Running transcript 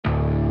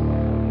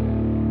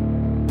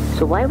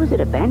So why was it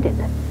abandoned?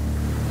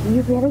 Do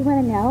you really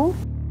want to know?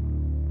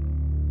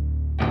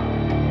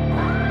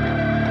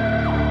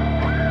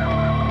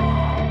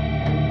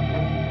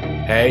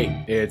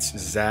 Hey, it's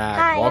Zach.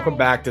 Hi. Welcome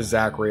back to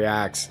Zach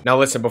Reacts. Now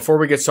listen, before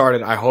we get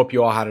started, I hope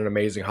you all had an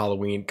amazing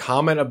Halloween.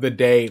 Comment of the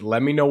day,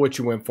 let me know what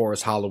you went for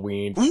as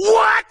Halloween.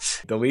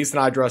 What? Delise and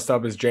I dressed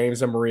up as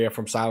James and Maria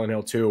from Silent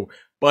Hill 2.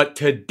 But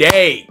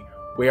today,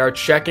 we are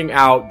checking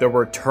out The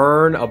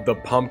Return of the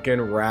Pumpkin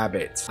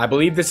Rabbit. I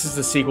believe this is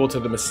the sequel to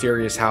The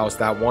Mysterious House,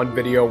 that one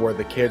video where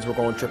the kids were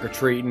going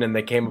trick-or-treating and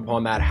they came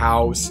upon that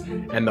house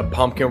and the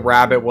pumpkin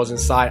rabbit was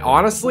inside.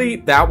 Honestly,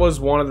 that was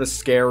one of the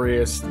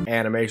scariest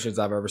animations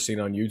I've ever seen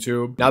on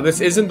YouTube. Now,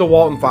 this isn't the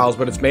Walton Files,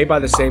 but it's made by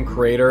the same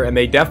creator and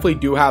they definitely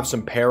do have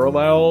some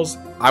parallels.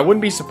 I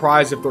wouldn't be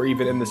surprised if they're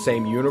even in the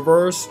same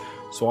universe,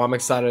 so I'm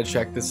excited to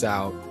check this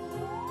out.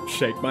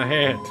 Shake my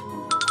hand.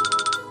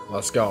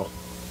 Let's go.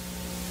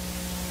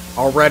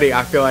 Already,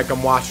 I feel like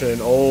I'm watching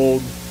an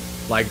old,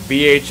 like,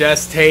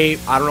 VHS tape.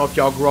 I don't know if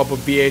y'all grew up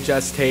with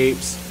VHS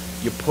tapes.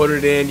 You put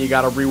it in, you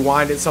gotta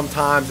rewind it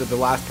sometimes if the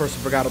last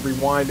person forgot to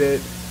rewind it.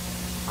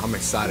 I'm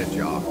excited,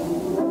 y'all.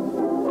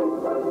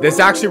 This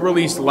actually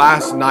released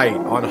last night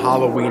on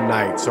Halloween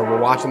night, so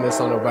we're watching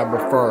this on November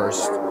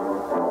 1st.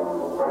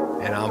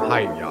 And I'm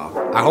hyped,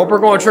 y'all. I hope we're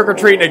going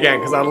trick-or-treating again,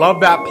 because I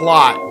love that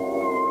plot.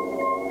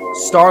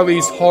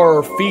 Starly's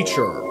Horror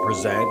Feature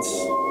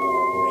presents...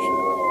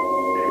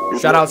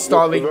 Shout out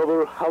Starly.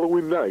 Another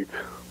Halloween night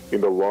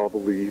in the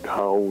lovely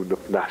town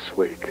of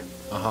Nashwick.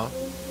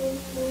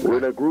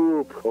 When a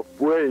group of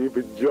brave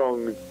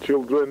young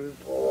children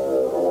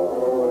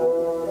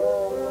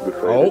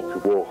decided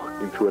to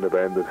walk into an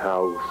abandoned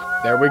house.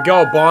 There we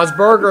go, Bon's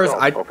Burgers.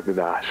 Of the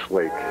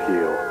Nashwick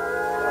Hill.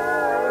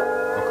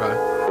 Okay.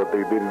 What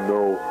they didn't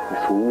know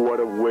is what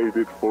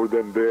awaited for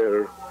them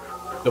there.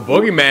 The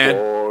boogeyman.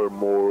 Far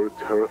more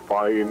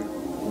terrifying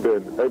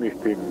than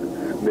anything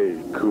they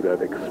could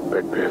have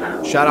expected.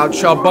 Shout out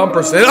Chubb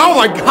Bumperson. Oh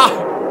my god!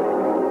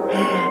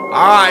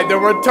 Alright, The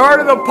Return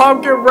of the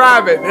Pumpkin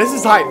Rabbit. This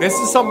is hype. This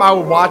is something I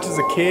would watch as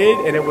a kid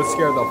and it would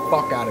scare the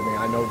fuck out of me.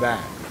 I know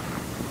that.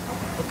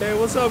 Okay,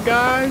 what's up,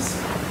 guys?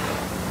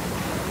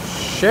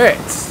 Shit.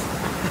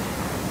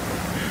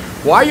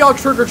 Why y'all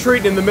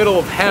trick-or-treating in the middle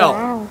of hell?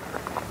 Wow.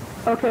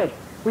 Okay,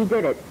 we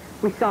did it.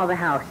 We saw the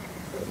house.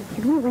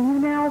 Can we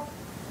leave now?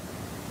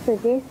 So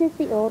this is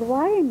the old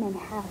Waterman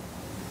house.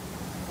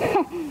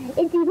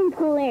 It's even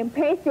cooler in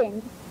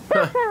person.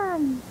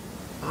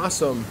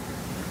 Awesome.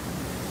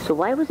 So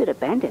why was it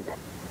abandoned?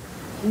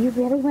 Do you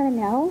really want to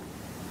know?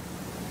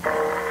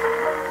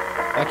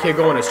 That kid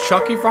going as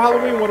Chucky for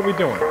Halloween? What are we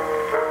doing?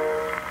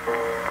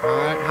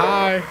 Alright,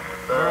 hi.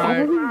 Alright.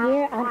 Every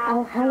year on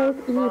All Hallows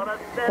Eve,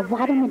 the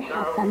Waterman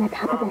house on the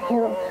top of the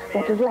hill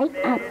would light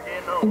up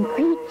and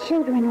greet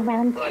children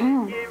around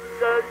town.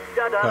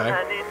 Okay.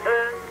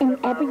 And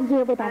every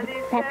year without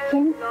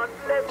exception,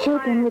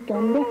 children would go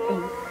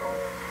missing.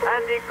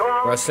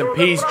 Rest in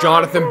peace,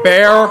 Jonathan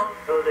Bear.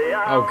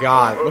 Oh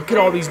god, look at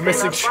all these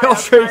missing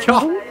children,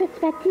 y'all. No one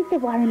suspected the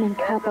Waterman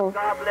couple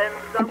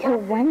until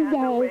one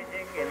day.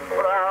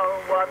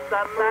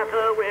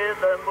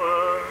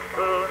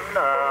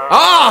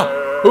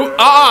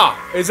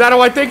 Is that how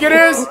I think it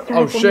is?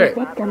 Oh shit.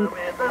 The victims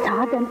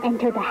saw them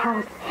enter the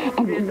house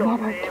and they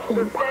never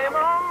came back.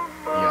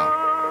 Yeah.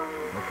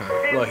 Okay.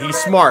 Look, he's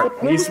smart.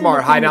 He's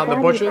smart. Hide out in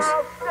the bushes.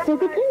 So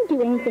they couldn't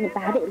do anything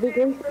about it,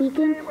 legally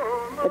speaking,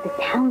 but the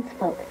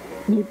townsfolk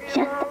knew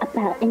just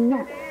about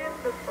enough.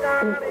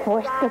 They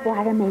forced the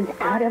Watermans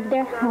out of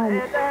their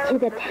home to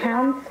the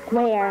town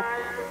square,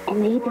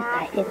 and they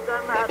decided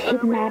to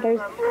take matters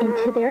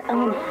into their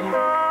own hands.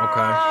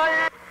 Okay.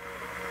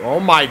 Oh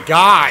my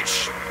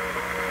gosh.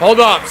 Hold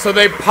up. So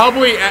they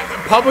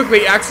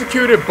publicly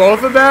executed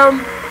both of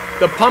them?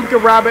 The pumpkin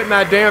rabbit and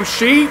that damn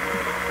sheep?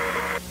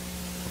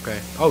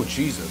 Okay. Oh,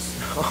 Jesus.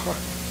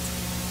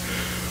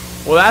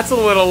 Well, that's a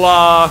little,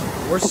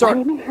 we're The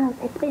starting. Waterman house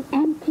has been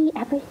empty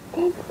ever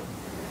since.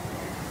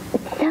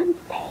 But some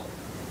say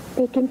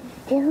they can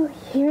still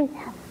hear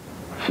them.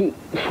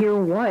 Hear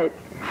what?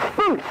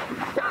 You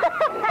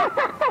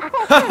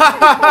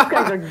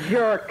guys are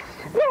jerks.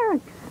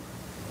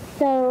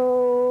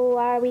 So,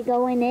 are we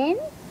going in?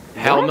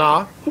 Hell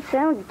nah. It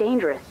sounds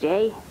dangerous,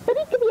 Jay. But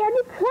it could be our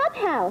new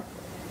clubhouse.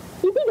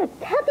 You'd be the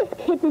toughest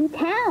kids in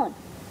town.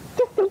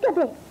 Just think of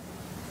it.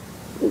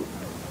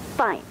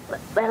 Fine,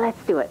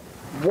 let's do it.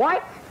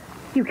 What?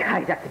 You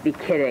guys have to be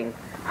kidding.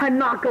 I'm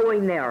not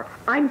going there.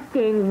 I'm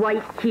staying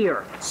right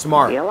here.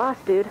 Smart. You're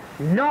lost, dude.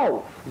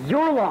 No,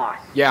 you're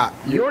lost. Yeah.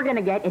 You're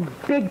gonna get in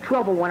big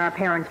trouble when our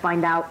parents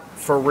find out.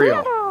 For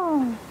real.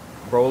 Oh.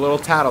 Bro, a little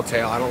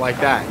tattletale. I don't like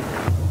that.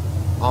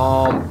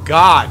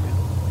 God.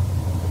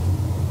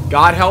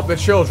 God help the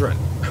children.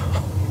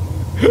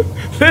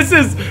 This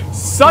is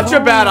such a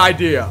bad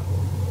idea.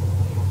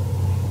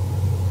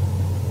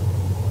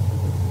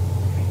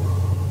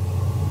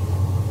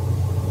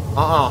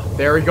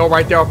 There we go,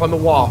 right there up on the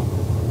wall.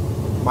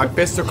 My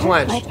fists are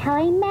clenched. Like how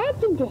I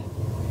imagined it.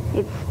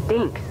 It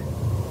stinks.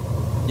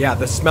 Yeah,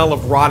 the smell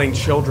of rotting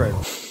children.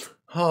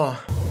 Huh.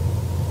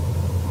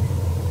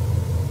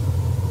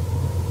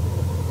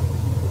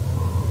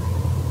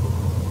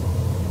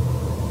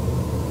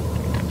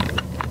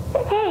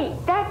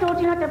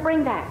 you not to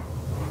bring that?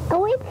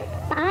 Oh, it's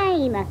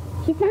fine.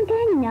 He's not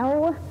gonna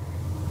know.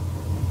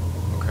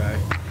 Okay.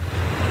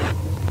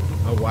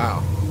 Oh,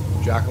 wow.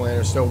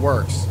 Jack-o'-lantern still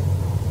works.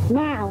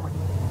 Now,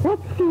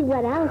 let's see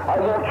what else. I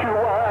want you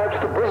wives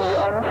to bring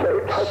your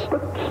unsaved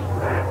husbands.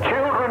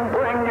 Children,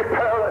 bring your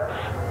parents.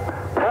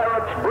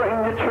 Parents,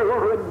 bring your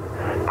children.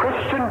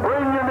 Christian,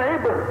 bring your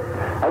neighbor.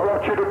 I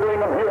want you to bring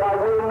them here. I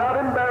will not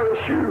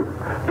embarrass you.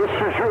 This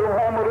is your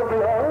moment of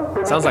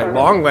love. Sounds like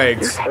long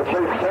legs. What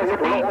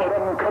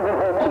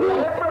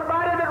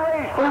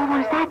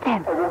was that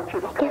then? I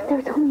guess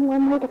there's only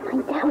one way to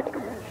find out.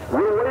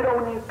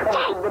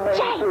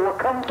 Jay,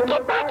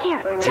 get back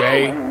here.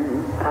 Jay.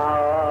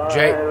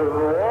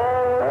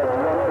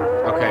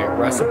 Okay,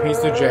 rest in peace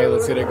to Jay.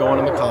 Let's get it going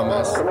in the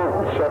comments.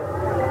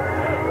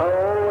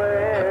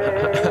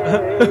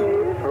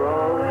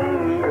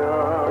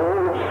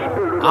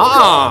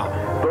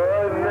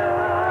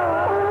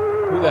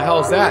 Who the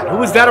hell's that?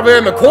 Who is that over there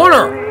in the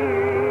corner?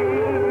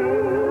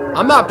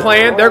 I'm not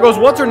playing. There goes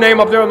what's her name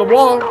up there on the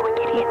wall.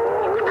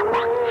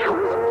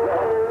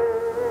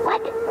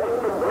 What?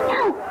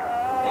 No.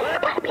 It's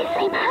gotta be the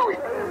same house.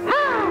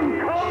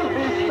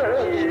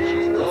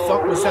 The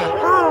fuck was that?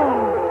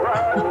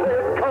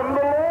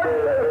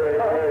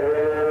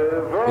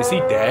 Is he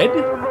dead?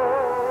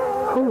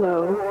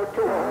 Hello.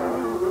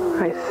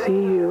 I see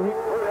you.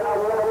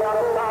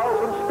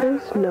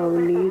 There's no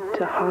need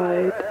to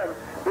hide.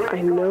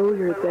 I know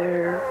you're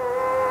there.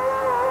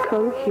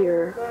 Come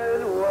here,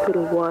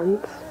 little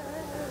ones.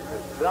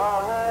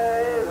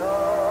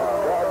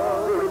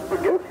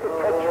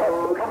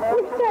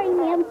 I'm sorry,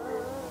 ma'am.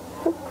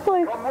 For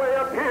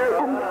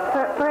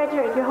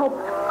entering your home.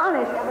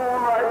 Honest.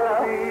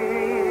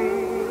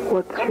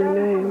 What's your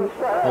name,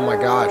 Oh my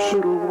gosh.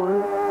 little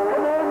one?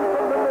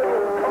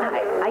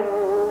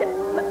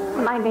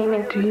 My name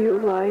is... Do you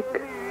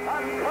like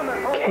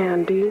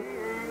candy?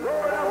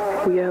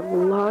 We have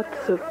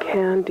lots of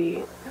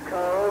candy.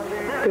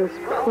 There's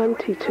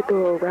plenty to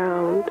go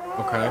around.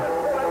 Okay.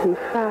 In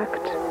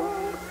fact,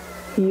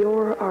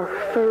 you're our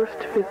first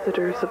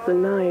visitors of the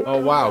night. Oh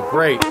wow,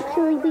 great.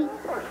 Actually, we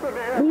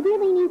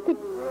really need to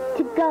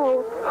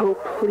go. Oh,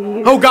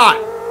 please. Oh god!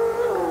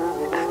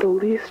 It's the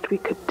least we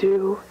could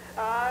do.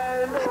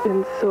 It's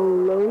been so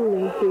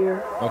lonely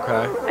here.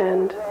 Okay.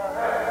 And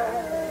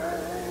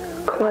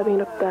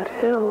climbing up that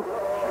hill,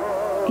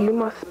 you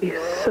must be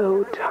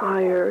so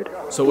tired.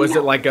 So is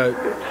it like a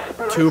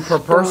 2 per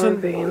person?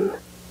 Starving.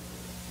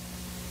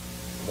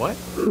 What?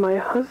 My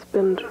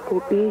husband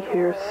will be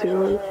here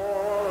soon.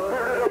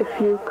 If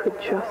you could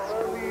just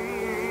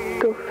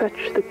go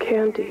fetch the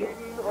candy.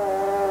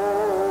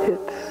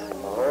 It's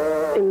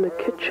in the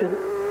kitchen.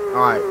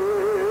 Alright.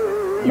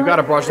 You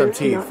gotta brush them There's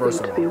teeth nothing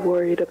first of to be all.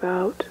 worried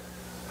about.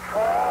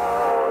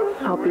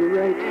 I'll be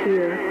right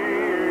here.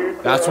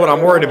 That's what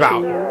I'm worried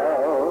about.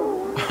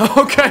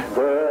 Okay.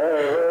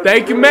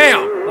 Thank you,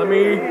 ma'am. Let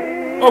me...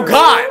 Oh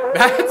god!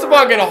 That's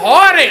fucking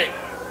haunted!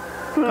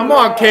 Come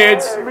on,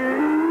 kids.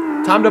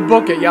 Time to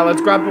book it. Yeah,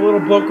 let's grab the little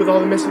book with all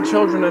the missing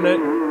children in it.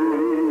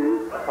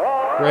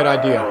 Great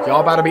idea.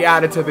 Y'all about to be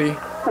added to the...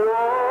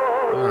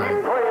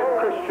 Alright.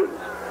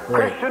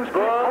 Great.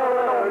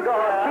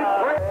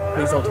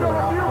 Please don't turn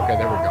around. Okay,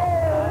 there we go.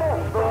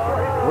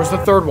 Where's the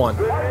third one?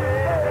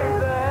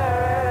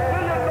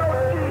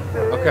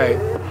 Okay.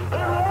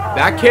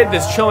 That kid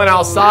that's chilling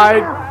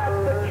outside...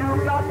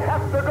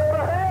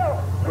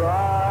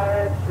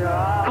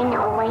 I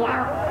know a way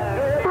out.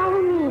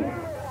 Follow me.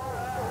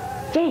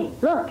 Jane,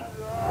 look.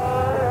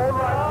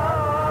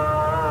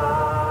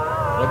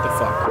 What the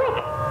fuck? Quick.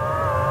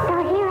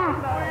 They'll hear us.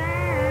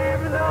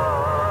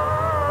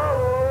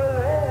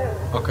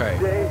 Okay.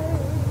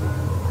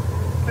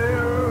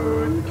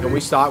 Can we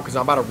stop? Because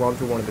I'm about to run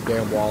through one of the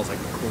damn walls like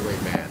a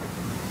Kool-Aid man.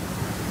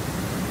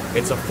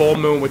 It's a full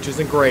moon, which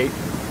isn't great.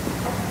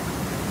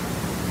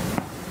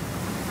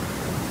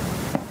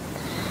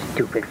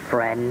 Stupid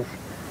friends.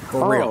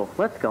 For real.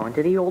 Let's go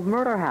into the old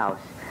murder house.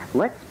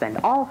 Let's spend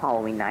all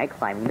Halloween night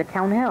climbing the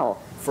town hill.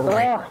 For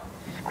real.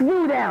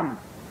 Screw them.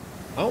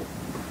 Oh.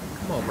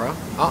 Come on, bro.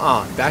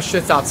 That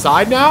shit's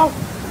outside now?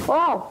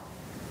 Oh.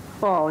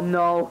 Oh,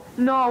 no.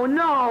 No,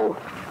 no.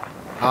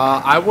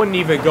 I wouldn't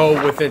even go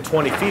within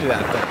 20 feet of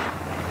that thing.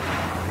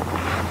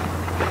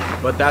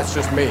 But that's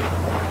just me.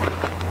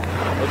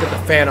 Look at the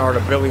fan art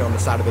of Billy on the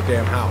side of the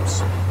damn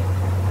house.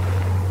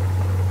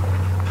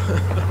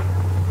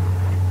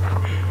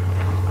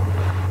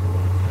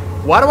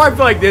 Why do I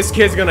feel like this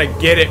kid's gonna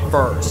get it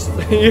first?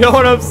 You know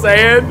what I'm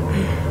saying?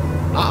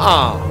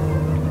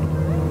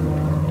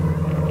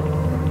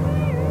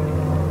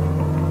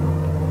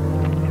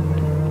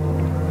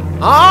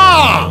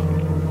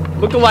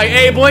 Looking like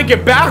Abe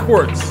Lincoln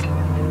backwards.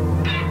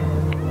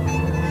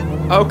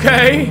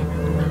 Okay.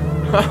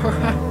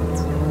 Alright.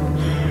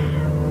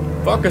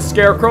 Fuck a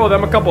scarecrow,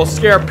 them a couple of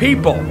scared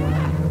people.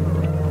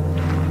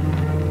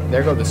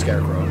 There go the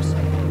scarecrows.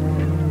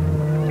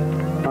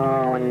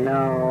 Oh,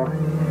 no.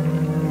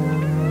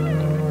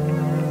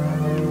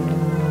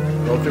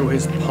 Go through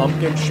his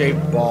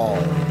pumpkin-shaped ball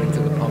into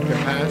the pumpkin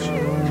patch.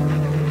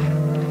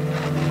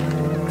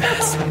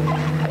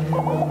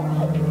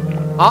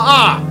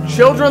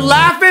 Children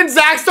laughing,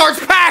 Zach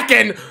starts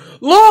packing.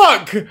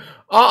 Look!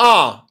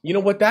 You know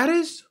what that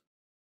is?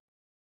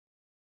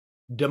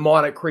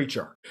 Demonic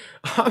creature.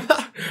 I'm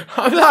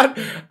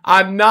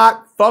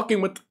not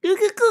fucking with.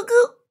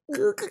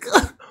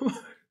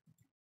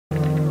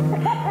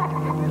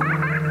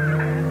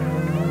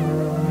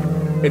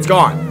 It's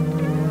gone.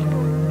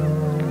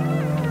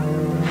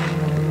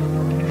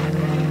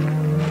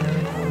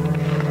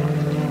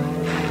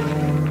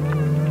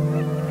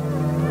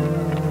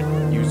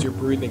 Use your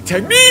breathing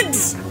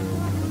techniques.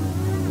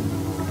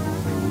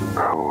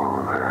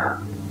 Hello there,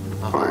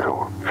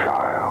 little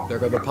child. There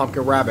goes the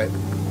pumpkin rabbit.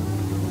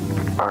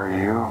 Are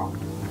you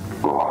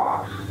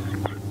lost?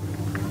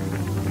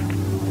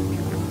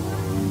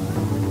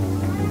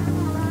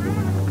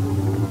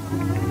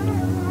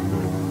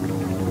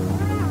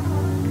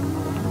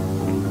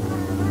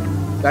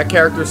 That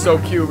character's so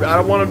cute. I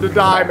don't want him to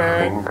die,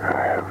 man. I think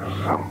I have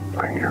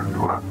something you're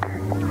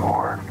looking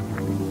for.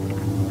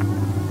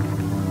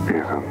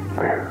 Isn't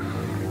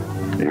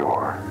this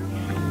yours?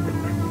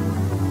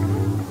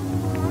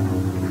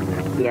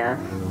 Yes.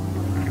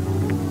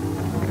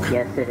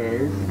 Yes, it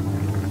is.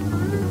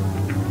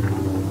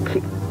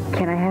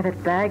 Can I have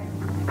it back,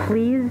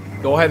 please?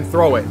 Go ahead and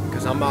throw it,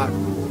 because I'm not...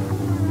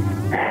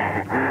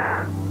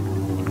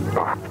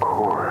 Of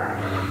course.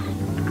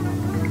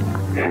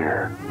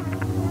 Here.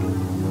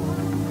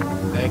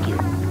 Thank you.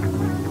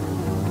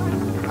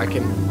 I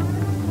can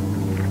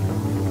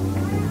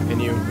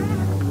you...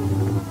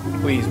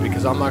 Please,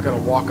 because I'm not going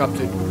to walk up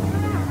to...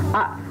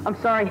 I'm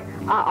sorry.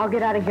 I'll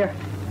get out of here.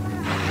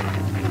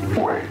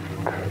 Wait.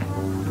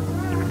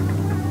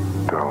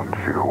 Don't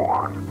you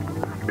want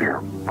your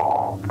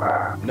ball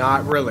back?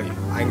 Not really.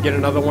 I can get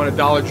another one at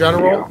Dollar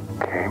General. You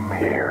came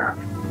here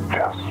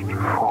just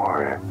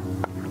for it.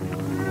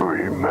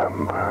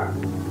 Remember?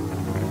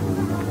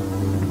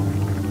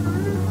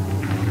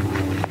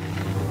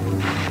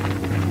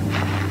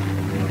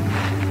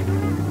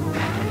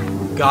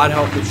 God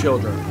help the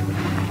children.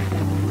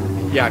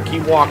 Yeah,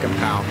 keep walking,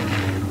 pal.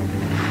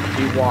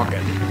 Keep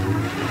walking.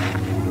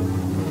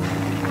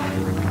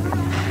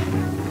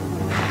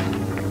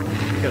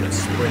 He's gonna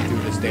sprint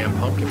through this damn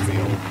pumpkin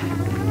field.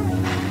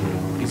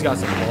 He's got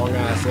some long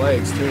ass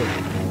legs too.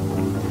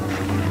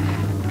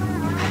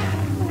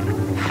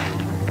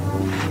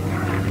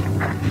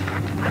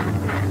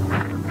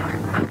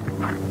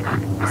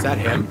 Is that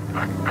him?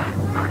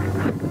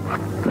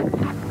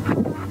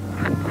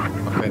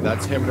 Okay,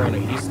 that's him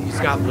running. He's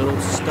got little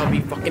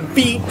stubby fucking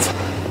feet.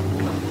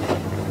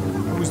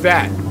 Who's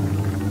that?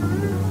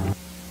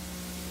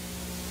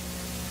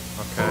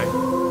 Okay.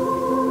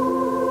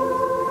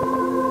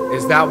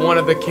 Is that one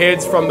of the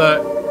kids from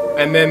the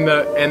and then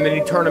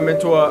he turned him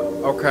into a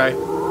okay.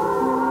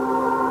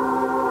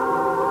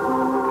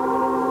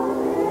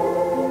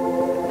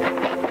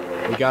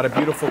 We got a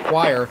beautiful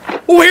choir.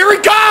 Oh, here he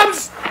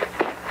comes!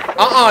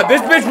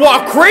 This bitch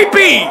walk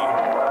creepy!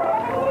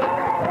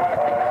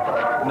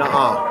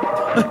 Nuh-uh.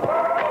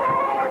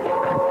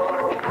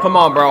 Come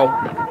on, bro.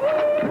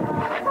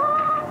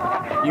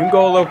 You can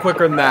go a little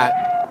quicker than that.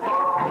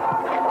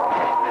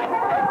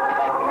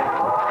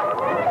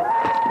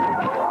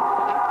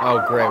 Oh,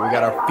 great. We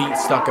got our feet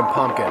stuck in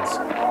pumpkins.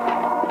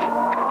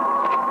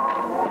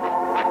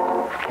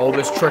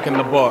 Oldest trick in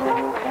the book.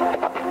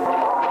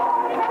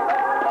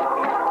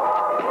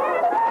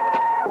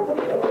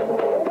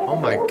 Oh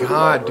my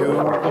god, dude.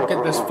 Look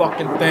at this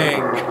fucking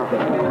thing.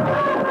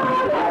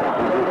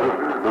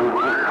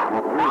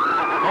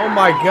 Oh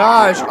my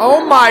gosh.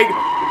 Oh my...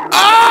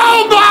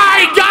 Oh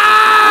my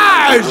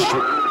gosh!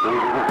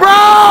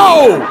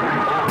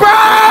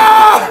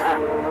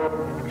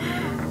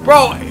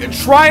 Bro,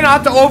 try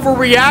not to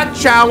overreact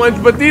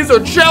challenge, but these are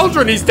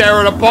children he's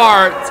tearing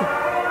apart.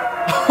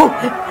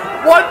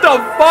 What the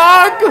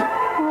fuck?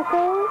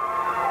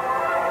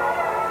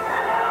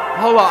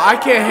 Hold on, I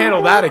can't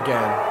handle that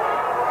again.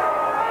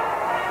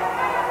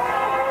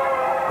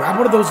 Grab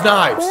one of those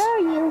knives. Where are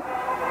you?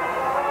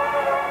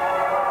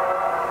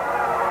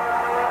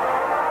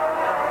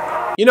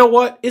 You know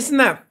what? Isn't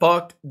that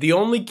fucked? The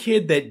only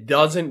kid that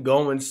doesn't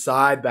go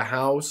inside the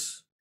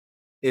house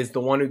is the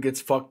one who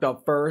gets fucked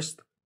up first.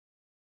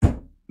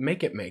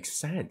 Make it make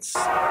sense.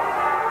 Look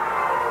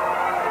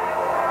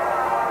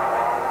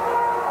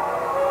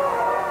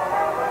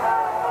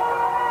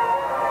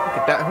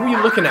at that. Who are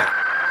you looking at?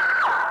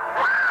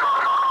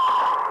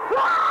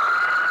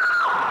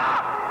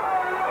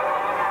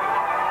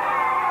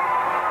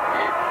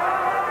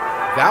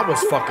 That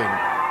was fucking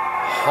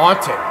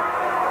haunting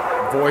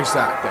voice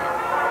acting.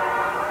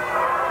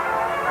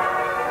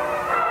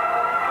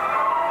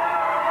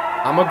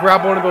 I'm gonna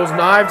grab one of those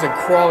knives and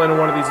crawl into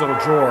one of these little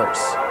drawers.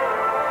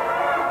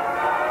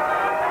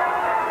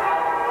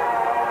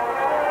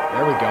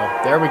 There we go.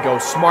 There we go.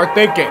 Smart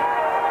thinking.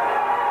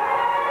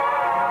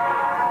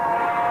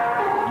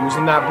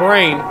 Using that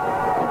brain.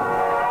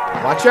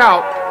 Watch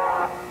out.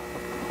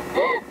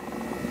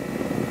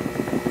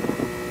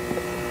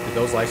 Did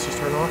those lights just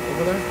turn off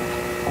over there?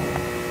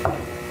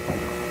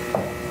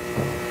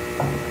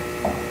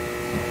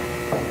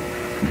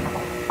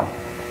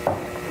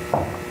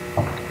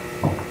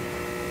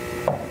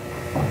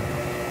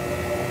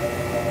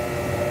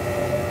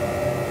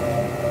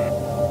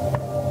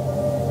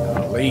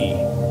 Golly.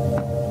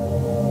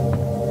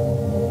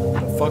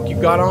 What the fuck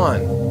you got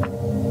on?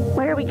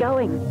 Where are we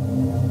going?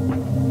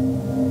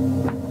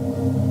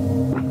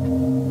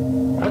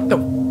 What the?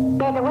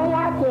 There's a way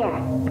out here.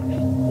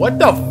 What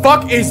the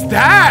fuck is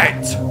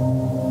that?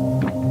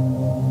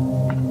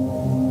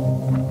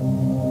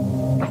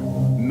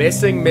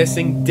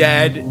 Missing,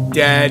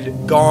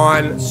 dead,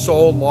 gone,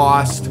 soul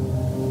lost.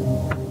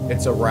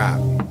 It's a wrap.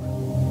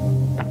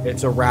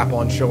 It's a wrap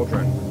on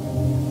children.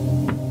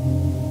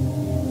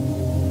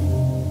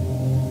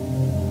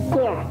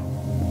 Here.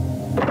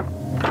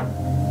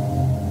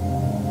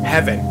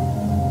 Heaven.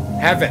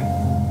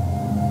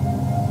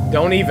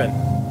 Don't even.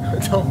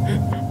 Don't.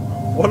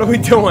 What are we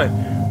doing?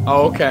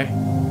 Oh, okay.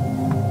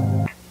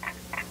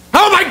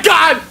 Oh my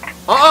God!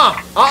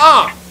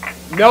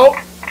 Nope.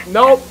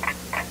 No.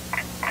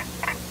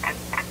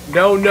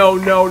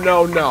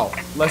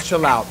 Let's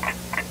chill out.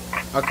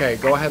 Okay,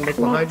 go ahead and look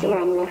behind you.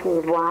 Mr. and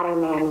Mrs.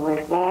 Waterman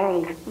were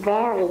very,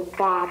 very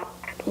bad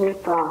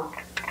people.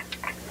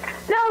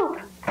 No!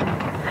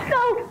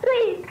 No,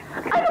 please!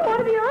 I don't want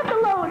to be left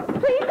alone!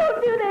 Please don't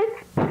do this!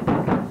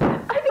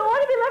 I don't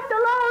want to be left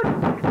alone!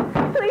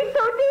 Please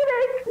don't do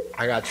this!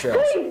 I got chills.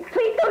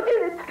 Please don't do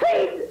this!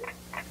 Please!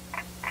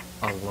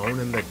 Alone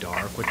in the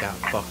dark with that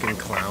fucking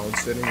clown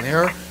sitting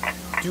there?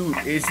 Dude,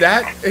 is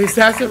that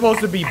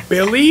supposed to be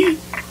Billy?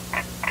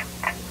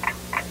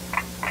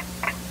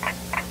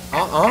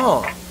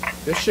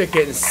 This shit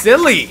getting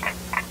silly.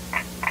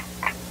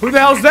 Who the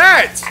hell's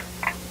that?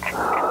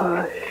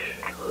 Hush,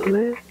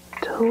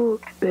 little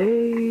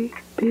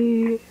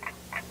baby,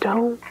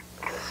 don't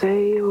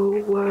say a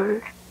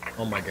word.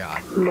 Oh my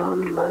God.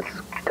 Mama's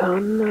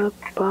gonna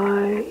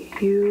buy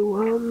you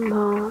a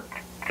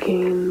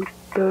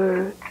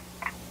mockingbird.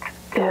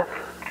 If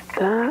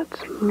that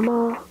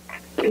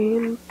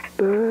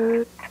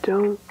mockingbird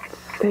don't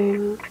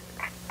sing,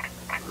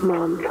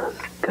 Mama's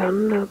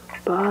gonna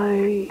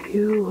buy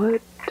you a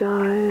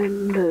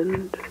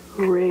diamond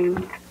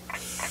ring.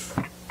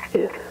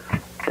 If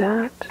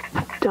that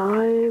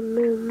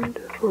diamond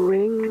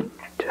ring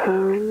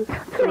turns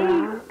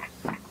brass,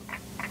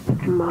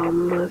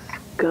 Mama's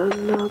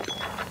gonna...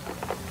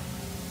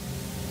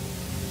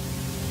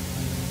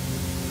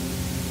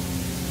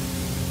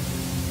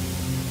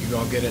 You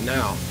gonna get it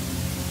now.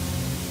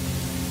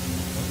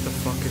 What the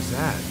fuck is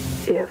that?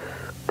 If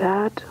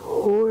that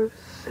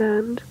horse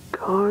and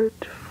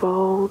cart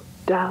fall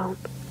down,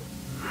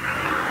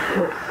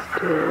 you'll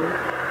still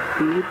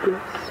be the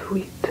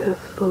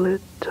sweetest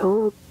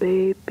little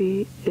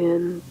baby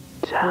in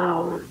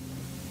town.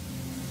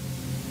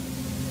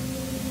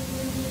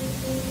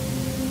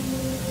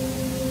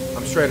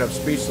 I'm straight up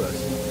speechless.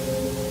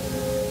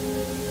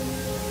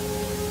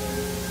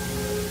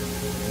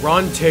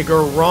 Run,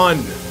 Tigger, run!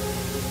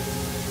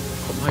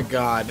 Oh my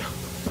God.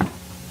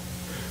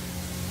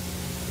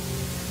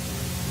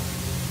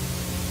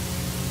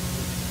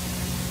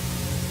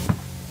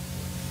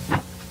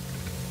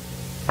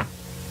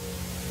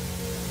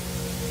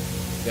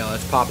 Yeah,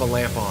 let's pop a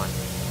lamp on.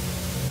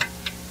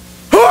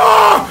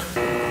 Ah!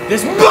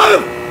 This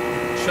mother...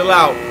 Chill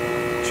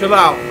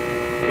out.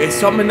 Is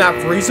something in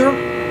that freezer?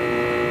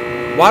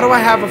 Why do I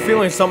have a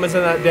feeling something's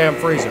in that damn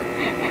freezer?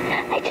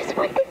 I just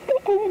want this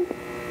to end.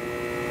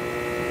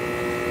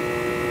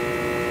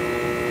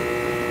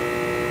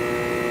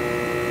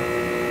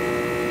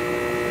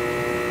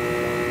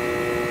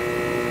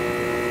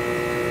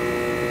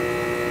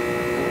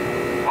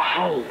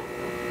 Hey.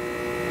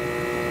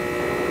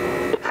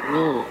 It's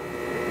me.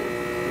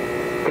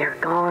 They're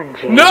gone,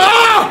 Jay. No!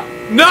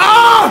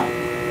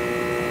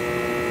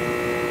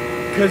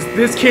 Because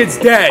this kid's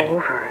dead.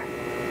 Over.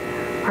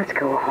 Let's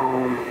go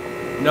home.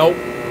 Nope.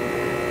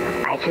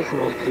 I just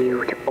need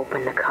you to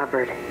open the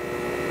cupboard.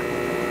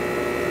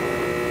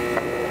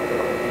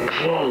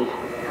 Jay,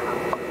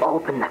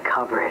 open the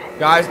cupboard.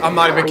 Guys, I'm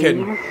not even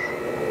kidding. Please?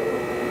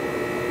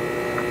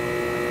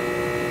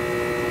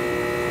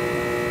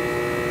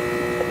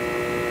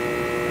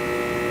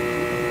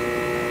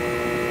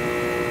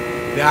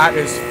 That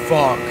is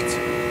fucked.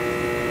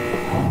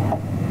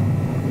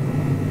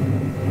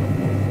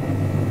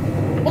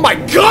 Oh my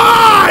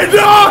God!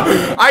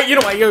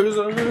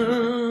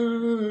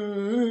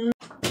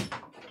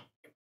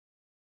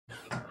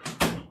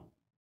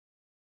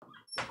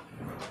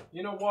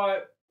 You know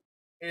what?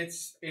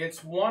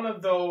 It's one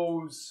of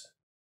those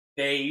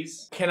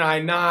days. Can I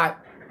not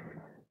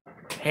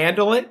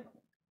handle it?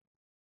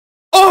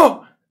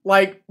 Oh!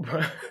 Like,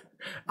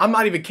 I'm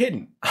not even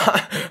kidding.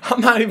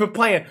 I'm not even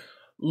playing.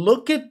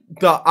 Look at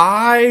the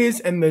eyes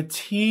and the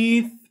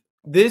teeth.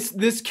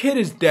 This kid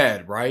is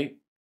dead, right?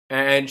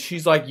 And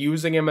she's like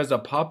using him as a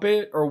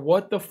puppet or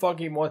what the fuck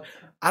he wants.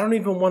 I don't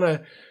even want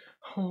to.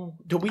 Oh,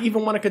 do we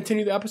even want to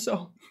continue the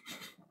episode?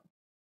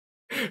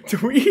 Do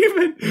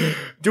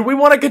we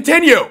want to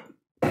continue?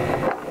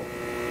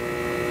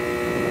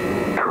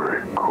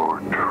 Trick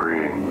or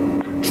treat.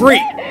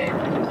 Treat.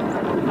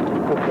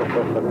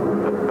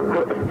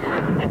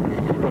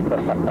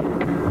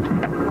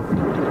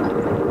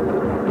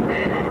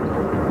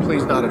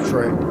 Please not a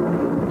trick.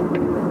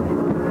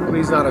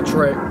 Please not a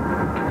trick.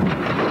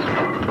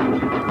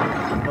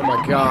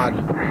 my god.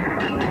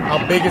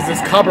 How big is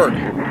this cupboard?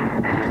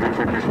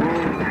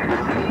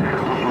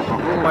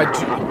 Oh my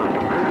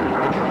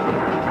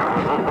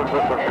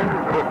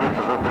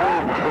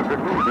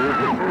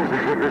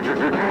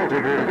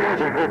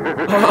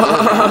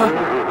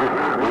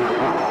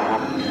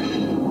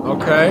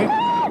Okay.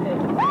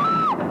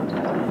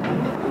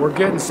 We're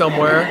getting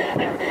somewhere.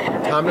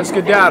 Time to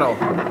skedaddle.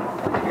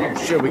 Oh,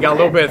 shit, we got a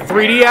little bit of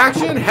 3D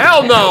action?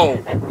 Hell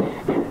no!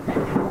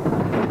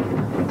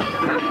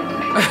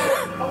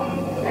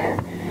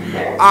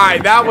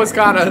 Alright, that was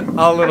kind of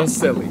a little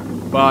silly.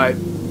 But,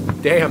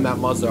 damn, that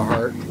must have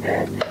hurt.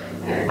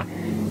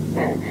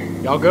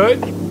 Y'all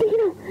good?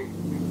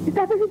 Is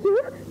that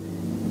you?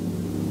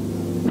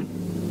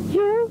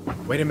 You?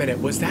 Wait a minute,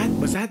 was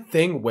that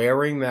thing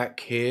wearing that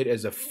kid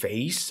as a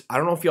face? I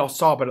don't know if y'all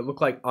saw, but it looked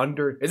like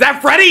under... Is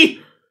that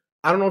Freddy?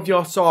 I don't know if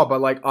y'all saw,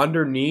 but like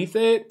underneath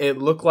it, it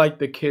looked like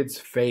the kid's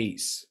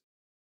face.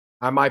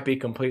 I might be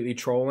completely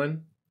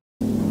trolling.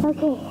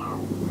 Okay.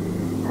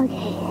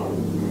 Okay.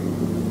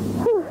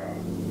 Whew.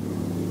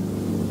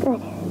 Good.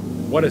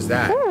 What is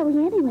that? Where are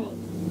we anyway?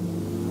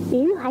 Are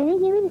you hiding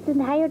here this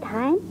entire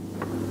time?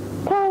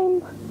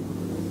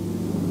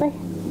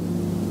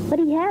 What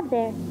do you have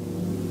there?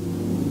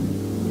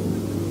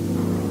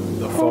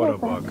 The photo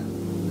book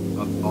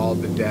of all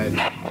the dead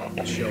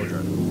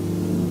children.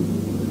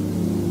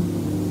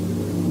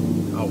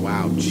 Oh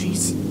wow,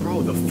 jeez,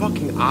 bro, the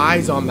fucking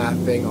eyes on that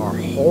thing are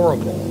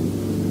horrible.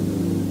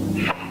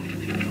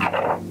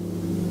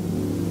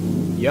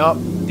 Yup,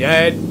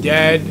 dead.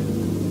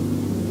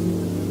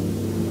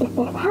 Is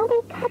this how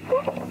they cut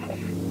this?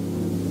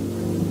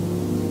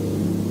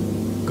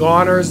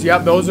 Goners,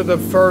 yep, those are the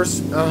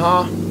first,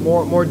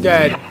 more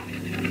dead.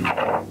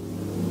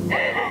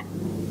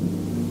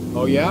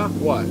 Oh yeah?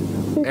 What?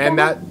 And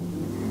that...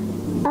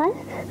 Us?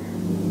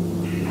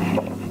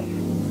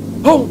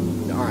 Oh!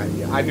 Alright,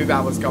 yeah, I knew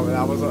that was coming.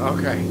 That was...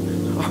 Okay.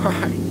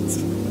 Alright.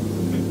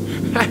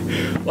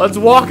 Let's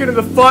walk into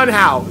the fun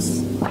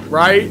house.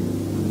 Right?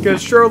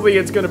 Because surely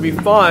it's going to be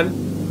fun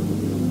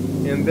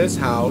in this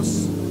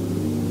house.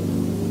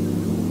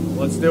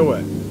 Let's do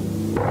it.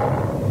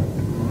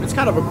 It's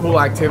kind of a cool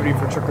activity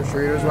for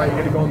trick-or-treaters, right? You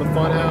get to go in the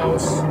fun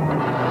house.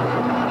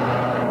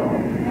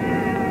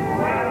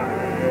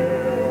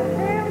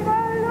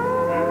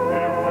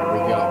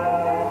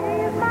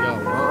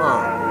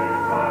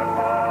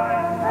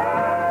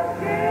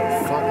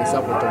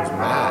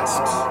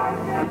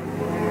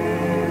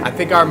 I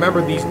think I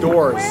remember these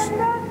doors.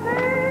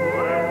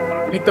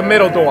 Pick the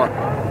middle door.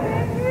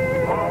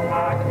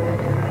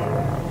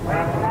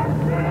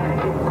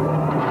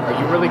 Are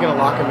you really gonna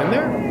lock him in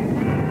there?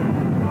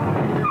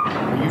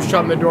 Are you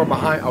shutting the door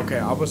behind? Okay,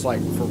 I was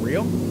like, for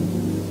real?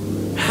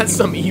 That's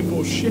some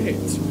evil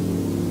shit.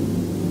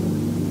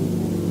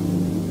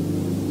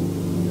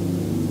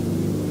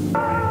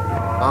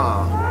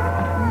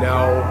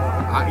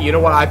 No. You know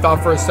what? I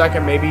thought for a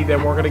second maybe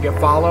then we're gonna get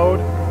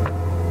followed.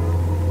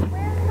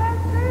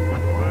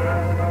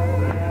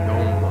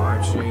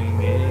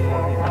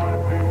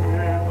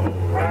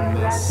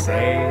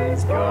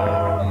 Saints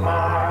go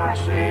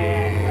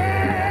marching.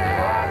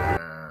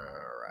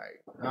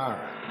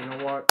 Alright, you know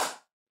what?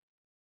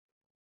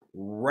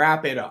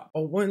 Wrap it up.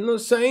 Oh, when the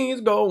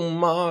Saints go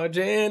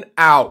marching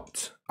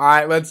out.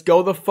 Alright, let's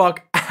go the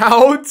fuck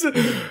out.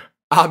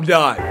 I'm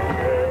done.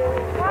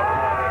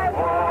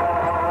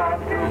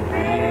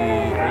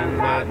 Beating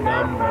that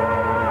number.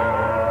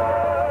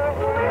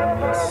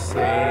 And the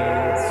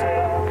Saints.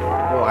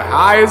 Boy,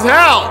 high as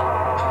hell.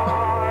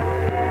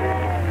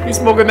 He's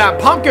smoking that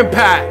pumpkin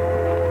pack.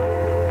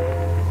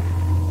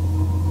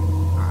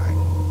 Alright.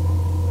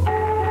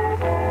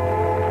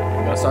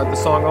 You gonna start the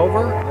song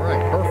over?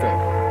 Alright, perfect.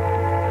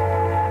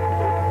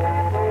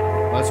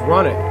 Let's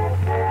run it.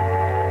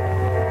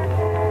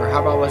 Or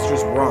how about let's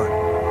just run?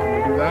 Can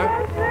we do that?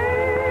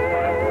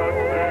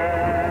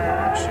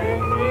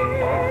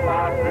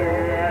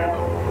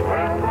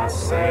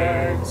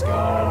 Saints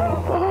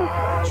go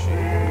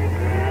marching.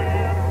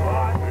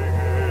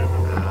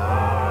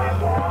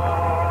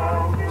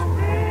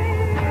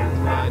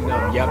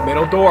 Yep,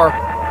 middle door.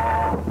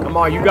 Come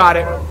on, you got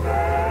it.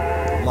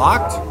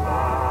 Locked?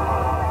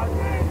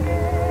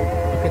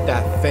 Look at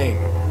that thing.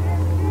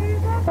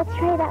 Let's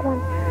try that one.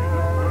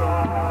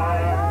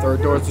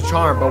 Third door's the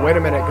charm, but wait a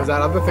minute, because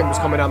that other thing was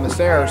coming down the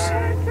stairs.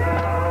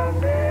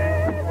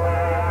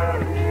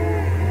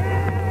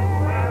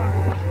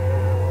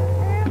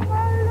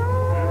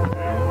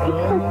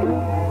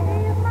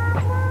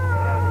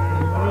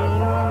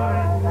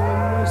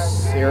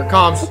 Here it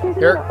comes.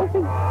 Here.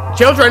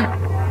 Children!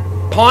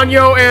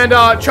 Ponyo and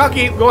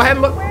Chucky, go ahead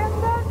and look.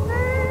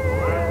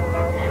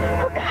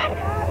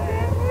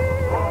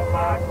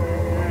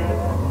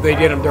 They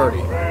did him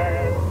dirty.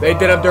 They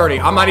did him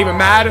dirty. I'm not even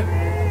mad.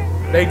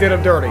 They did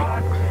him dirty.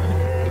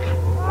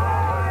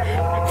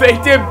 They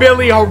did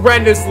Billy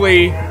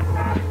horrendously.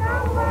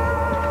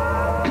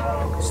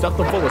 Stuffed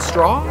him full of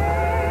straw?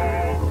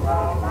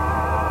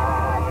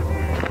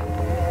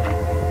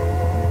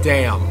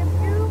 Damn.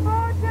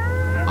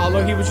 Oh,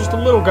 look, he was just a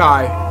little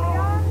guy.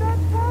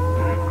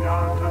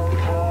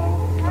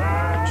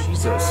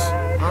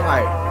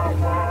 Hi.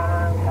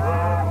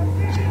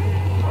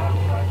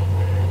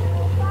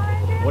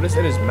 What is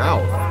in his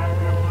mouth?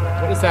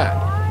 What is that?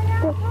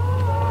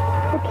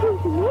 The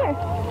kid's in here.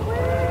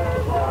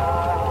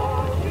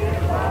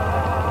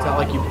 Is that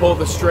like you pull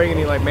the string and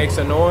he like makes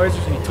a noise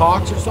or he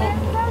talks or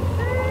something?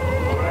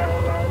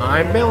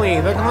 I'm Billy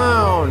the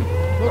clown.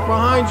 Look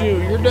behind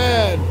you. You're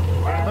dead.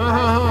 Ha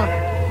ha ha.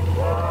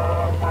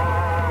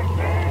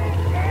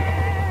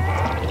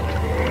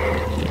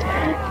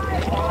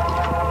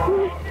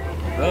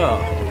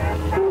 Ugh.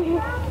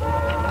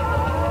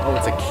 Oh,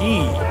 it's a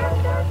key.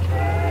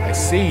 I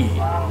see.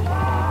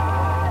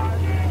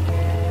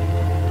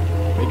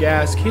 Big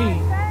ass key.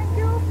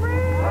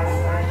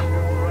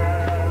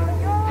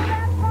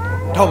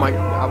 Oh my,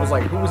 I was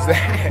like, who was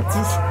that?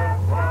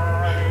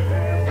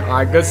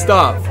 Alright, good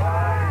stuff.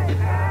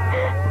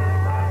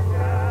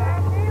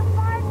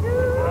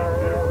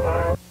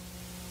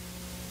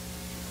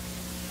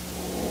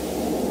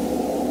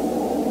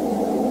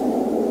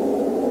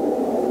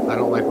 I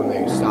don't like when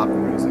they stop the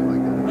music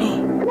like that.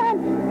 Come on,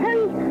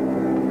 hurry.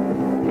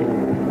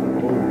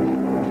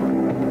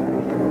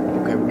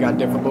 Okay, we got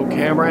different little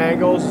camera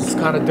angles. This is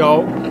kind of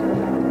dope.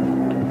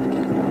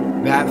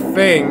 That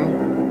thing.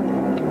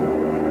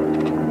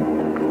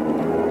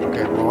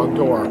 Okay, wrong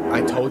door.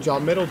 I told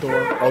y'all middle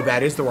door. Oh,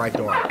 that is the right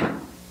door. I'm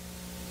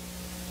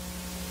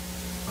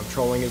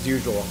trolling as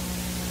usual.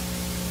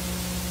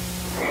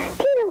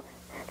 Kino,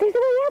 there's a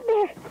way out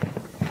there.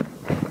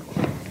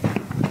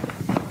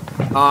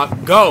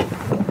 Go!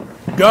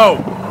 Go!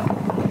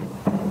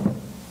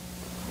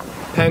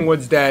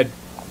 Penguin's dead.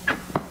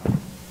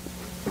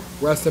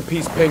 Rest in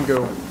peace,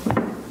 Pingu.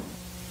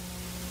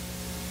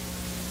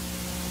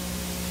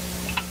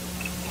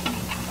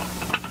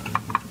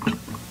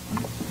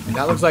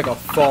 That looks like a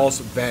false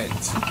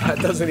vent. That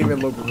doesn't even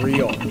look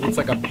real. It looks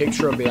like a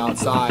picture of the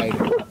outside.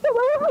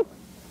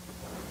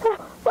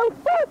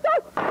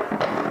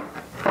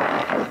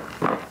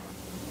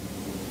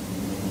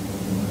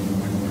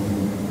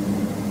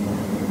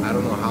 I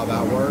don't know how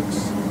that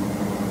works.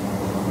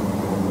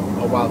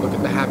 Oh wow, look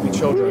at the happy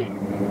children.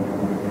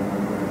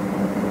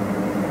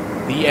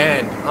 The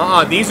end.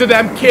 These are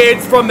them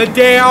kids from the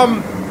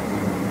damn...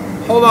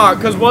 Hold on,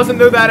 because wasn't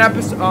there that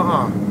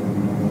episode...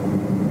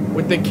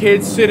 With the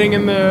kids sitting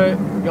in the...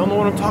 Y'all know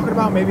what I'm talking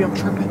about? Maybe I'm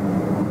tripping.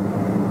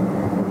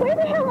 Where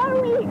the hell are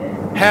we?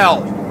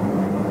 Hell.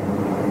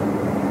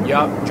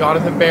 Yup,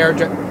 Jonathan Bear...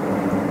 The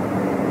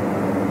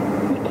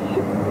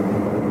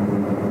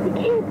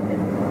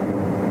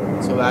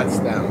kids. So that's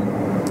them.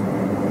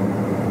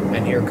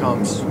 And here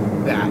comes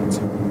that.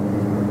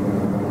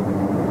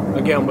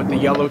 Again, with the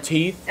yellow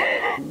teeth.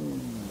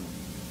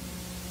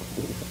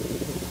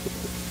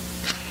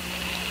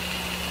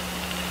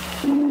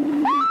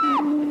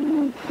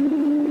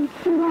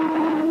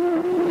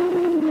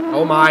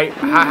 Oh my,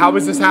 how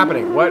is this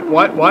happening? What?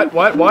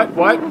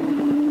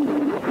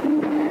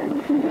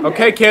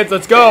 Okay, kids,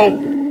 let's go.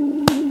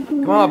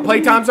 Come on,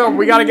 playtime's over.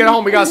 We gotta get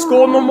home. We got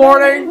school in the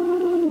morning.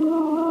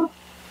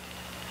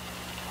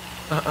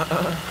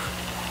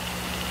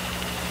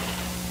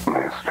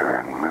 Mr.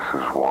 and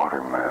Mrs.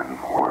 Waterman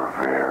were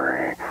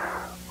very,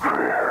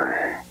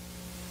 very,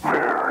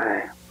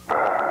 very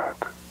bad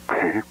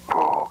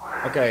people.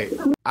 Okay,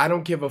 I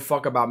don't give a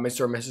fuck about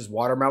Mr. and Mrs.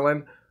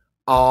 Watermelon.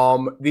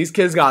 These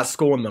kids got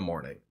school in the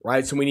morning,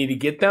 right? So we need to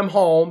get them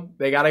home.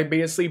 They gotta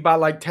be asleep by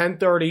like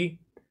 10:30.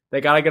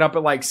 They gotta get up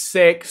at like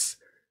 6.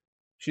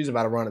 She's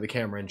about to run to the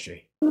camera, isn't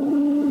she?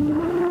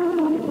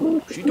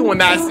 She doing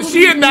that.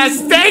 She hitting that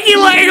stanky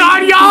leg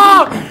on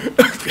y'all!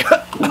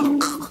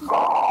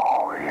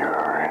 Oh,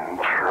 you're in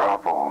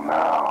trouble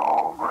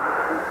now.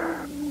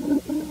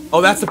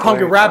 Oh, that's the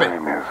pumpkin rabbit.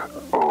 Playtime is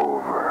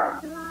over,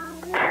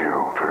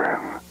 children.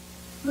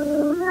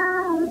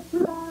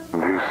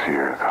 This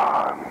year's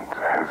hunt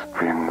has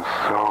been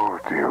so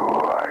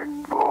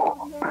delightful.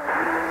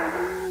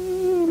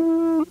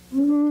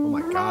 Oh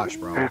my gosh,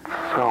 bro. It's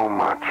so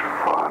much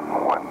fun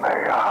when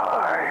they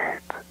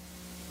hide.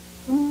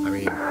 I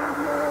mean...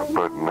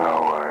 But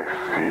now I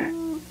seek.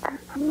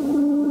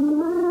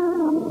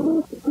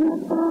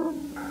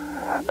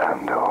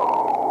 And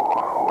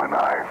oh, when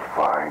I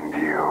find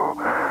you,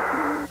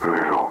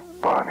 little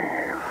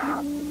bunnies,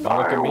 Don't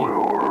look at me. I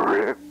will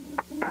rip,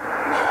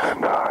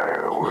 and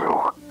I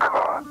will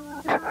cut,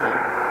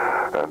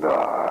 and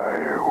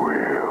I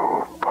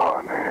will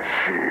punish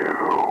you.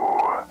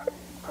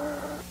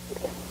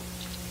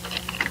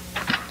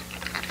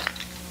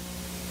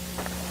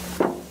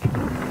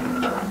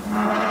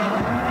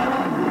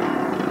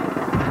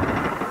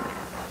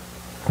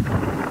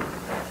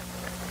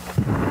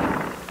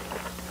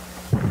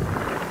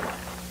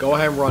 Go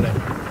ahead and run it.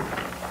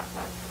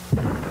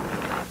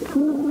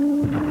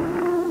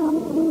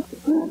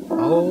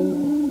 Oh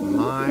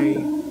my.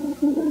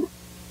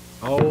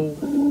 Oh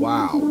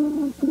wow.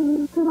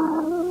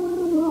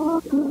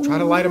 Try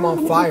to light him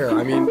on fire.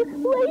 I mean.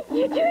 Wait,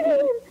 you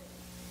do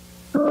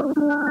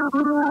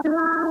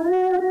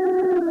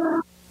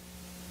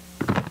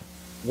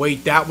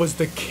Wait, that was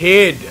the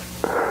kid.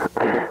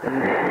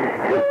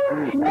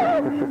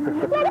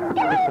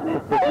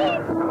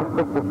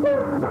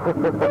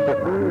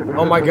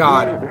 Oh my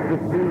God.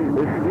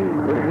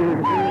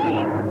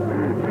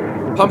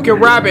 Pumpkin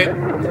rabbit.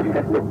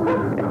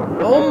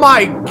 Oh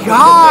my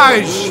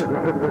gosh.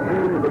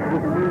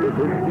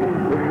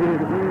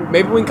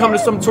 Maybe we can come to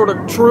some sort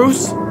of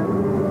truce. Oh,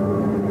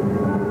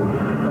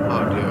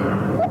 dude.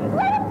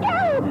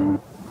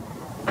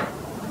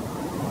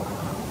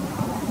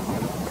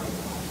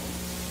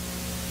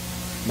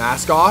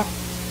 Mask off.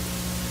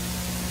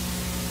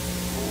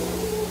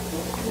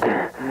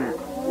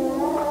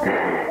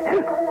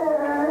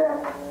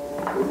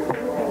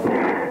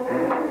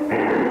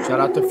 Shout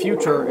out to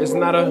Future. Isn't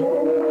that a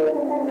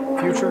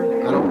Future?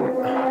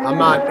 I'm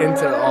not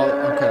into all.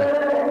 Okay.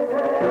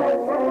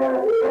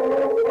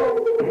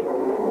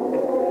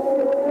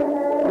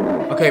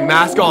 Okay,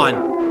 mask on.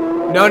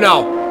 No,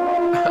 no.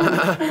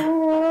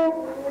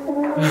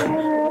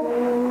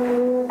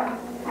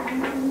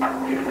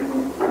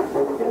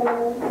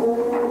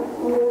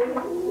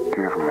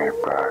 Give me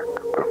back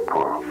the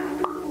book,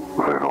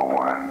 little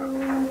one.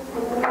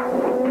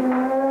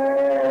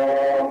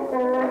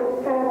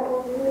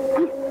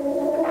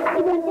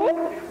 You want this?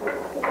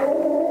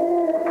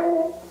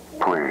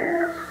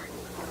 Please,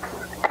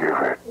 give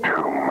it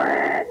to me.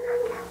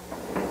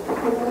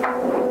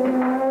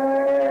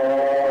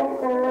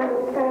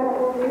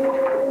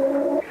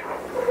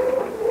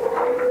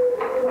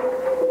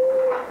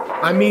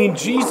 I mean,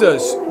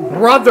 Jesus,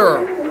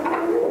 brother.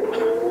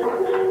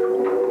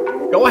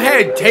 Go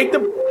ahead, take the...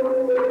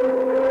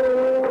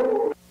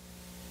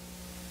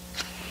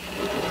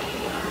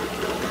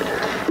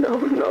 No,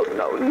 no,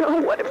 no,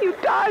 no. What have you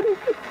done?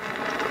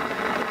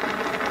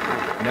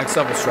 Next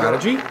level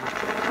strategy?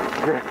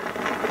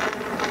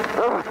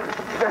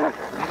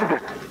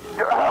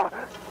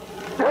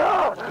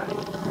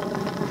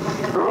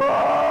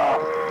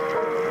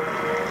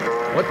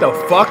 What the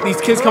fuck?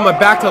 These kids coming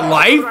back to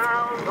life?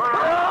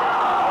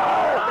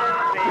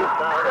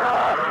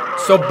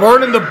 So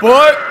burning the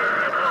book?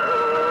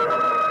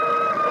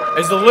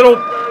 Is the little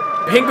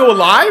Pingu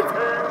alive?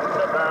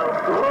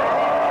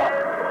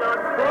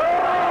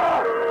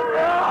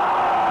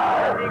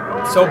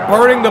 So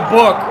burning the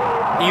book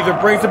either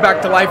brings him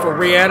back to life or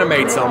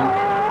reanimates him.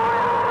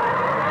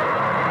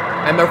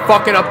 And they're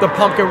fucking up the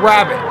pumpkin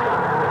rabbit.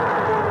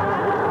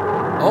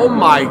 Oh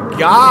my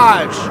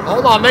gosh.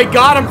 Hold on, they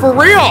got him for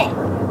real.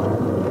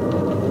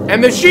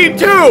 And the sheep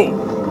too.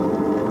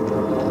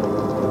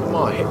 Come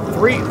on, hit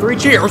three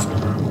cheers.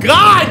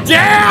 God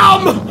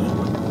damn!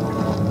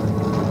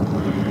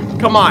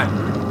 Come on.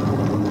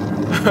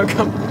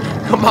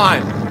 come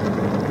on.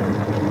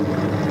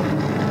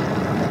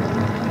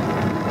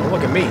 Oh,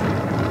 look at me.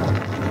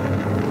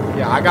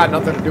 Yeah, I got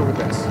nothing to do with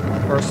this,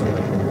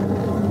 personally.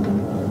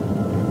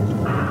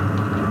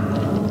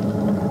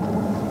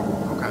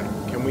 Okay,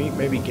 can we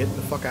maybe get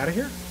the fuck out of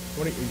here?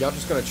 What are y'all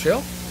just gonna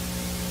chill?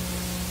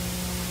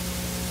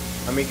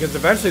 I mean, because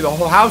eventually the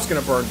whole house is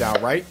gonna burn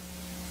down, right?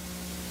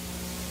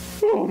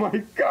 Oh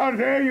my God,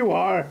 there you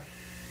are.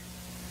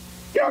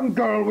 Young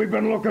girl, we've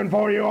been looking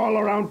for you all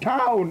around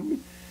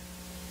town.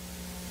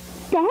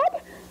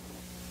 Dad?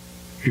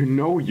 You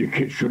know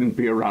you shouldn't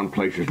be around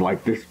places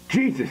like this.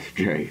 Jesus,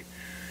 Jay.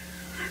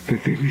 The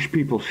things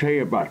people say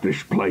about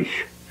this place.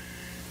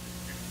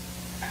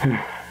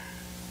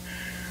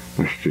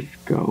 Let's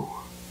just go.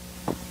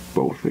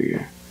 Both of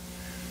you.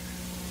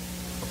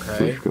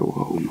 Okay. Let's go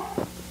home.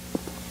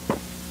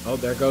 Oh,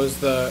 there goes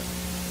the...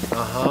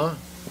 Uh-huh.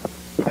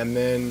 And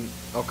then...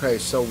 Okay,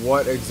 so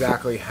what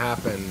exactly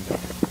happened?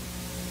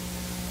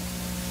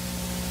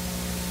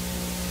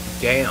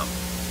 Damn.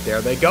 There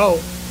they go.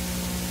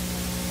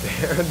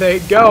 There they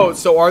go.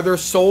 So are there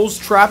souls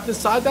trapped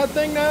inside that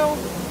thing now?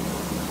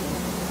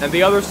 And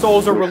the other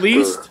souls are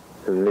released?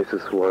 Mr. and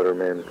Mrs.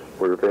 Waterman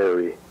were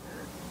very,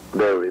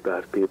 very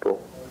bad people.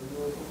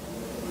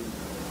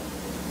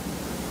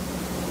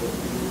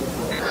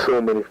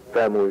 So many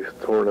families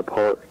torn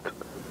apart.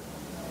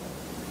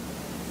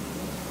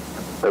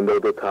 And though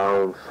the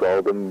town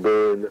saw them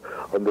burn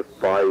on the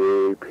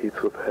fiery pits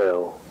of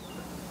hell,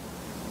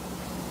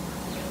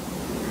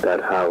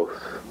 that house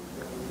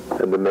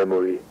and the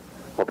memory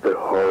of their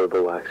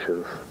horrible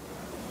actions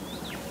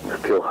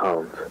still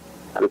haunt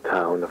the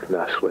town of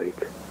Nash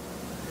Lake.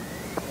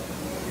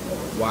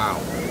 Wow.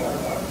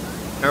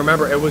 And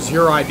remember, it was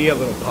your idea,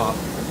 little pup.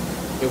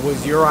 It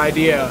was your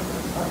idea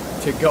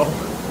to go...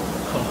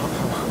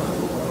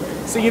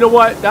 See, you know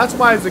what? That's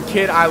why as a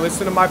kid I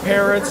listened to my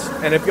parents.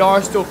 And if y'all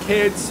are still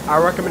kids, I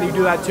recommend you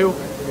do that too.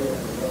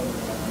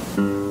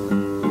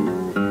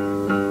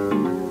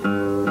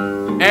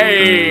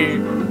 Hey,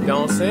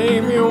 don't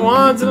sing if you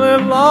want to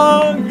live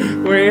long.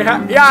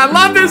 Yeah, I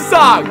love this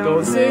song.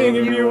 Don't sing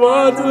if you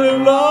want to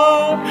live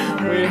long.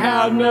 We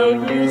have no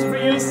use for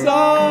your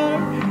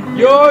song.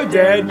 You're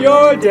dead,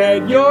 you're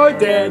dead, you're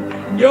dead,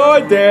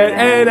 you're dead,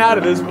 and out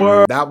of this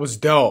world. That was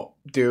dope.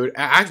 Dude,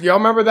 actually, y'all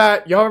remember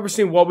that? Y'all ever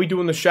seen What We Do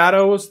in the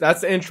Shadows?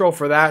 That's the intro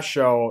for that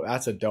show.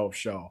 That's a dope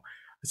show.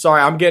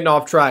 Sorry, I'm getting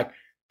off track.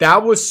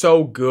 that was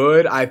so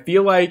good. I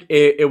feel like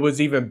it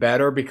was even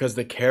better because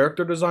the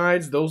character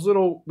designs, those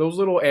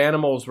little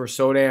animals were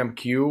so damn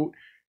cute.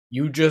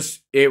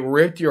 It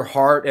ripped your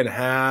heart in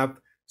half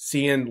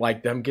seeing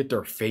like them get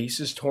their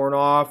faces torn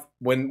off.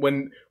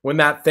 When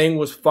that thing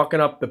was fucking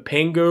up the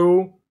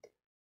Pingu,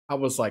 I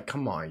was like,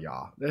 come on,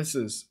 y'all.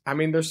 I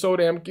mean, they're so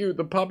damn cute.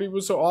 The puppy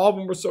was all of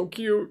them were so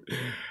cute.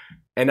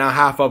 And now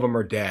half of them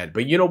are dead.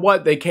 But you know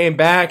what? They came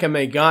back and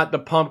they got the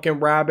pumpkin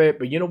rabbit.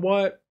 But you know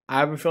what? I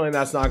have a feeling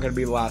that's not going to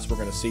be the last we're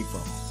going to see from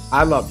them.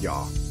 I love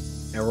y'all.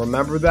 And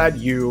remember that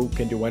you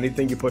can do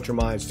anything you put your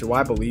minds to.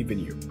 I believe in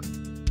you.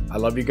 I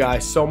love you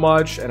guys so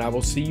much. And I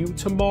will see you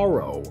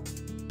tomorrow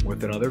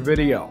with another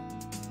video.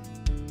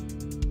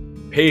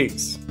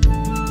 Peace.